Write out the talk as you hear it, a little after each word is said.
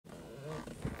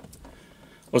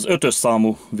Az 5-ös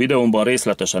számú videómban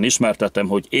részletesen ismertettem,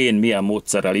 hogy én milyen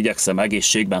módszerrel igyekszem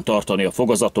egészségben tartani a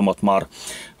fogazatomat már,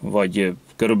 vagy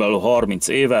körülbelül 30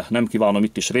 éve, nem kívánom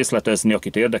itt is részletezni,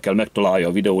 akit érdekel, megtalálja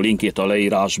a videó linkjét a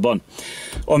leírásban.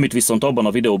 Amit viszont abban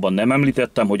a videóban nem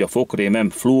említettem, hogy a fogkrémem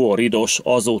fluoridos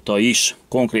azóta is,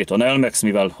 konkrétan elmex,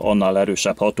 mivel annál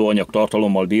erősebb hatóanyag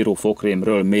tartalommal bíró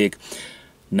fogkrémről még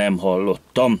nem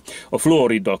hallottam. A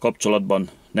fluoriddal kapcsolatban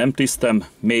nem tisztem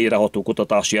mélyreható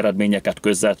kutatási eredményeket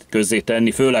közzé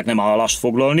tenni, főleg nem állást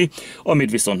foglalni.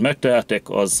 Amit viszont megtehetek,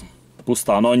 az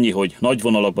pusztán annyi, hogy nagy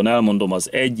vonalakban elmondom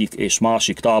az egyik és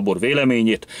másik tábor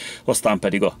véleményét, aztán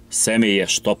pedig a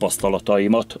személyes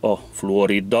tapasztalataimat a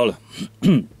fluoriddal.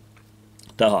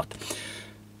 Tehát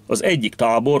az egyik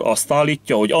tábor azt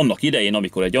állítja, hogy annak idején,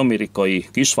 amikor egy amerikai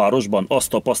kisvárosban azt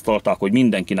tapasztalták, hogy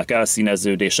mindenkinek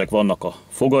elszíneződések vannak a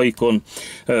fogaikon,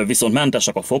 viszont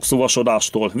mentesek a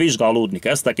fogszúvasodástól, vizsgálódni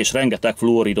kezdtek, és rengeteg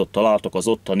fluoridot találtak az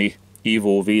ottani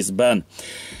ivóvízben.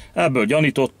 Ebből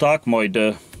gyanították,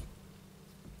 majd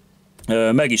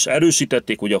meg is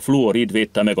erősítették, hogy a fluorid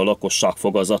védte meg a lakosság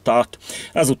fogazatát.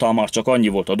 Ezután már csak annyi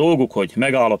volt a dolguk, hogy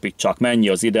megállapítsák, mennyi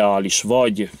az ideális,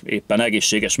 vagy éppen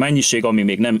egészséges mennyiség, ami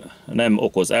még nem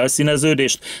okoz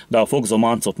elszíneződést, de a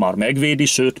fogzománcot már megvédi,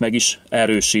 sőt meg is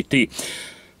erősíti.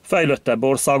 Fejlettebb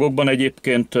országokban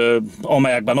egyébként,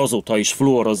 amelyekben azóta is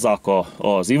fluorozzák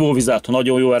az ivóvizet,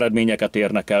 nagyon jó eredményeket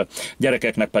érnek el,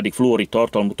 gyerekeknek pedig fluorid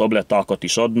tartalmú tablettákat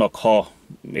is adnak, ha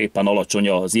éppen alacsony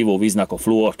az ivóvíznek a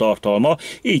fluor tartalma,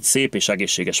 így szép és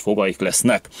egészséges fogaik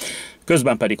lesznek.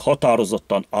 Közben pedig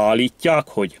határozottan állítják,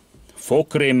 hogy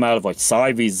fogkrémmel vagy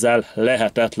szájvízzel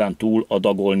lehetetlen túl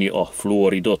adagolni a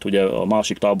fluoridot. Ugye a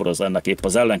másik tábor az ennek épp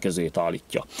az ellenkezőjét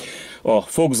állítja. A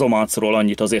fogzománcról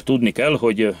annyit azért tudni kell,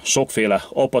 hogy sokféle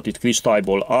apatit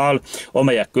kristályból áll,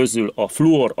 amelyek közül a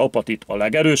fluor apatit a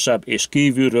legerősebb, és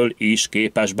kívülről is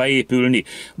képes beépülni.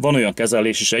 Van olyan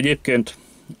kezelés is egyébként,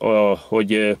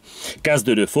 hogy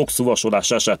kezdődő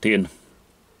fogszúvasodás esetén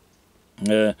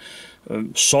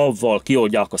savval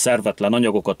kioldják a szervetlen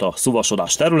anyagokat a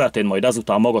szúvasodás területén, majd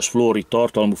ezután magas fluorid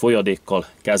tartalmú folyadékkal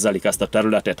kezelik ezt a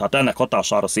területet. Hát ennek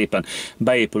hatására szépen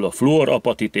beépül a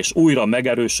fluorapatit, és újra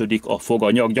megerősödik a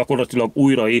foganyag, gyakorlatilag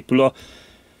újra épül a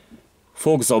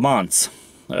fogzománc.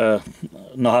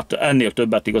 Na hát ennél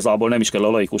többet igazából nem is kell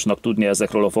a laikusnak tudni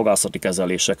ezekről a fogászati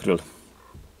kezelésekről,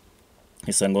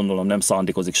 hiszen gondolom nem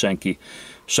szándékozik senki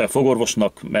se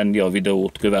fogorvosnak menni a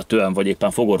videót követően, vagy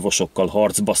éppen fogorvosokkal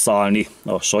harcba szállni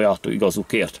a saját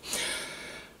igazukért.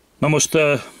 Na most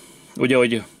ugye,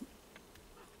 hogy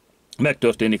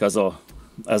megtörténik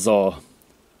ez a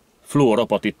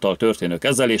fluorapatittal történő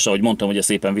kezelés, ahogy mondtam, hogy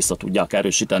szépen vissza tudják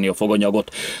erősíteni a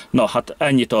foganyagot. Na hát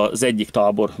ennyit az egyik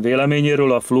tábor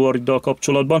véleményéről a fluoriddal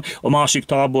kapcsolatban. A másik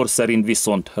tábor szerint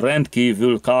viszont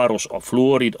rendkívül káros a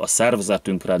fluorid a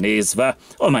szervezetünkre nézve,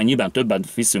 amennyiben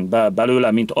többet viszünk be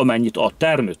belőle, mint amennyit a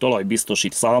termőtalaj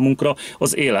biztosít számunkra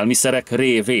az élelmiszerek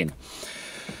révén.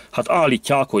 Hát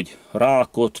állítják, hogy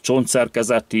rákot,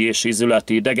 csontszerkezeti és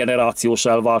ízületi degenerációs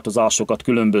elváltozásokat,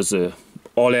 különböző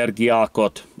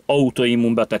allergiákat,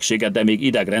 autoimmunbetegséget, de még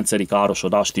idegrendszeri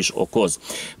károsodást is okoz.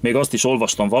 Még azt is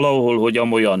olvastam valahol, hogy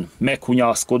amolyan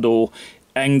meghunyászkodó,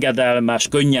 engedelmes,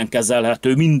 könnyen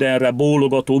kezelhető, mindenre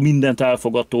bólogató, mindent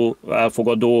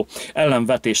elfogadó,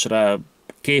 ellenvetésre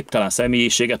képtelen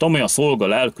személyiséget, amolyan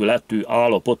szolga-lelkületű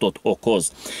állapotot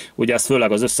okoz. Ugye ezt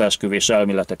főleg az összeesküvés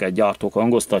elméleteket gyártók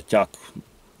hangoztatják,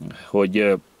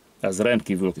 hogy ez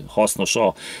rendkívül hasznos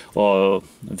a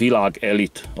világ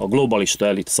elit, a globalista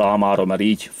elit számára, mert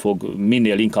így fog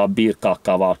minél inkább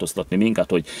birkákká változtatni minket,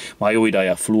 hogy már jó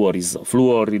ideje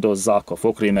fluoridozzák a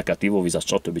fogkrémeket, ivóvizet,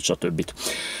 stb.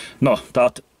 Na,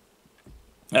 tehát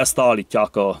ezt állítja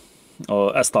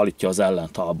az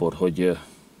ellentábor, hogy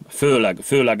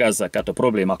főleg ezeket a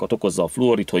problémákat okozza a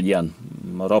fluorid, hogy ilyen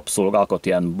rabszolgákat,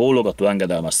 ilyen bólogató,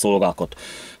 engedelmes szolgákat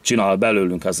csinál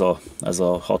belőlünk ez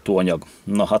a hatóanyag.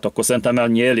 Na hát akkor szerintem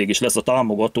ennyi elég is lesz a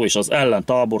támogató és az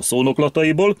ellentábor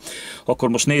szónoklataiból. Akkor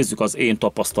most nézzük az én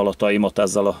tapasztalataimat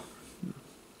ezzel a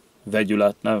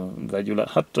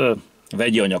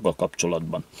vegyi anyaggal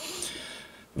kapcsolatban.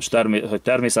 Most hogy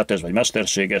természetes vagy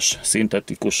mesterséges,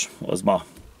 szintetikus, az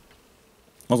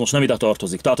most nem ide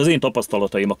tartozik. Tehát az én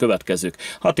tapasztalataim a következők.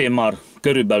 Hát én már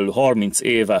körülbelül 30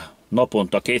 éve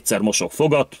naponta 2-szer mosok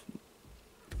fogat,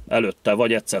 előtte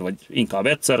vagy egyszer, vagy inkább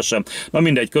egyszer sem. Na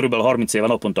mindegy, körülbelül 30 éve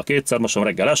naponta 2-szer mosom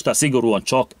reggel este, szigorúan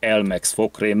csak elmex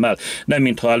fogkrémmel. Nem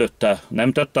mintha előtte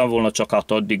nem tettem volna, csak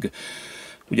hát addig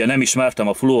ugye nem ismertem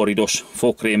a fluoridos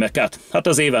fogkrémeket. Hát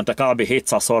az évente kb.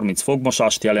 730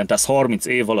 fogmosást jelent, ez 30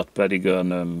 év alatt pedig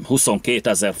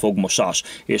 22 000 fogmosás,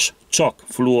 és csak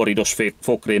fluoridos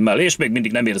fogkrémmel, és még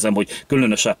mindig nem érzem, hogy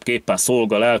különösebképpen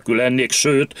szolgalelkű lennék,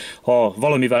 sőt, ha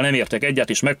valamivel nem értek egyet,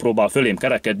 és megpróbál fölém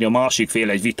kerekedni a másik fél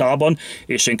egy vitában,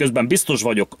 és én közben biztos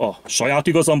vagyok a saját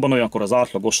igazamban, olyankor az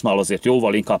átlagosnál azért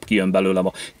jóval inkább kijön belőlem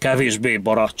a kevésbé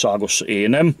barátságos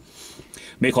énem,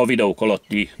 még ha a videók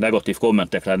alatti negatív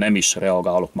kommentekre nem is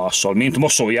reagálok mással, mint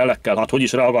mosolyjelekkel. Hát hogy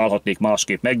is reagálhatnék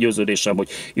másképp? Meggyőződésem, hogy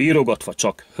írogatva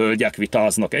csak hölgyek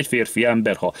vitáznak. Egy férfi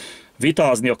ember, ha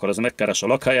vitázni akar, az megkeres a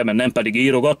lakhelyemen, nem pedig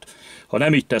írogat. Ha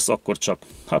nem így tesz, akkor csak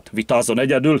vitázzon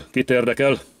egyedül, kit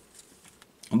érdekel.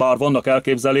 Bár vannak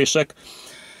elképzelések,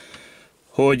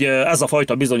 hogy ez a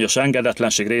fajta bizonyos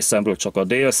engedetlenség részemről csak a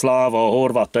délszláv, a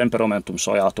horvát temperamentum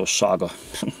sajátossága.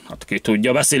 Hát ki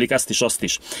tudja, beszélik ezt is, azt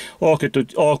is.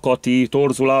 Alkati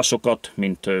torzulásokat,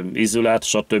 mint izület,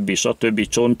 stb.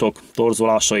 Csontok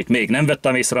torzulásait még nem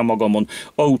vettem észre magamon,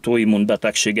 autoimmun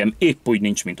betegségem épp úgy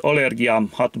nincs, mint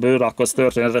allergiám, hát bőrák az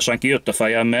történetesen kijött a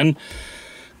fejemben,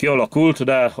 kialakult,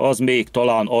 de az még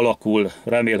talán alakul,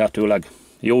 remélhetőleg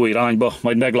jó irányba,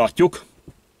 majd meglátjuk.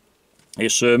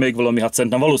 És még valami, hát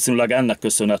szerintem valószínűleg ennek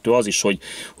köszönhető az is,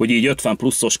 hogy így 50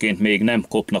 pluszosként még nem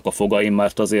kopnak a fogaim,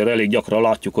 mert azért elég gyakran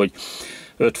látjuk, hogy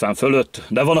 50 fölött,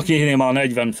 de van akinél már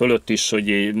 40 fölött is,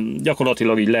 hogy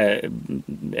gyakorlatilag így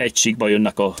egy síkba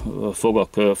jönnek a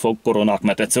fogkoronák,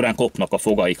 mert egyszerűen kopnak a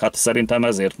fogaik. Hát szerintem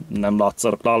ezért nem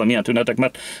látszanak nálam ilyen tünetek,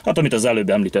 mert hát amit az előbb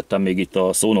említettem még itt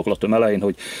a szónoklatom elején,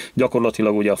 hogy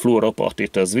gyakorlatilag ugye a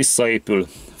fluoropatit ez visszaépül,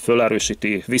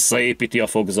 fölerősíti, visszaépíti a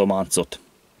fogzománcot.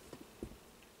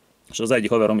 És az egyik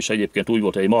haverom is egyébként úgy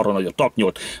volt, hogy egy marha nagyot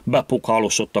taknyolt,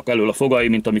 bepokhálosodtak elől a fogai,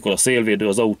 mint amikor a szélvédő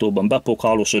az autóban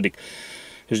bepokhálosodik,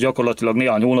 és gyakorlatilag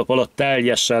néhány hónap alatt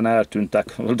teljesen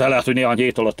eltűntek, de lehet, hogy néhány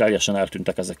hét alatt teljesen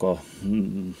eltűntek ezek a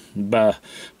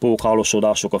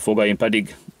bepokhálosodások a fogaim,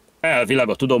 pedig elvileg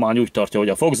a tudomány úgy tartja, hogy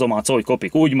a fogzománc, ahogy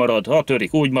kopik, úgy marad, ha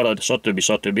törik, úgy marad,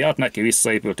 stb. Hát neki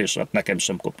visszaépült, és hát nekem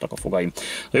sem koptak a fogaim.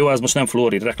 De jó, ez most nem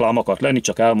Fluorid reklám akart lenni,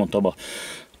 csak elmondtam a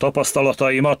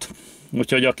tapasztalataimat.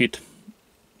 Úgyhogy akit,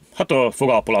 hát a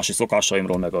fogápolási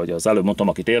szokásaimról, meg ahogy az előbb mondtam,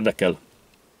 akit érdekel,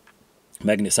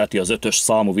 megnézheti az 5-ös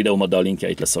számú videómat, de a linkje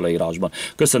itt lesz a leírásban.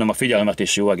 Köszönöm a figyelmet,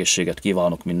 és jó egészséget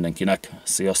kívánok mindenkinek.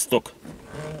 Sziasztok!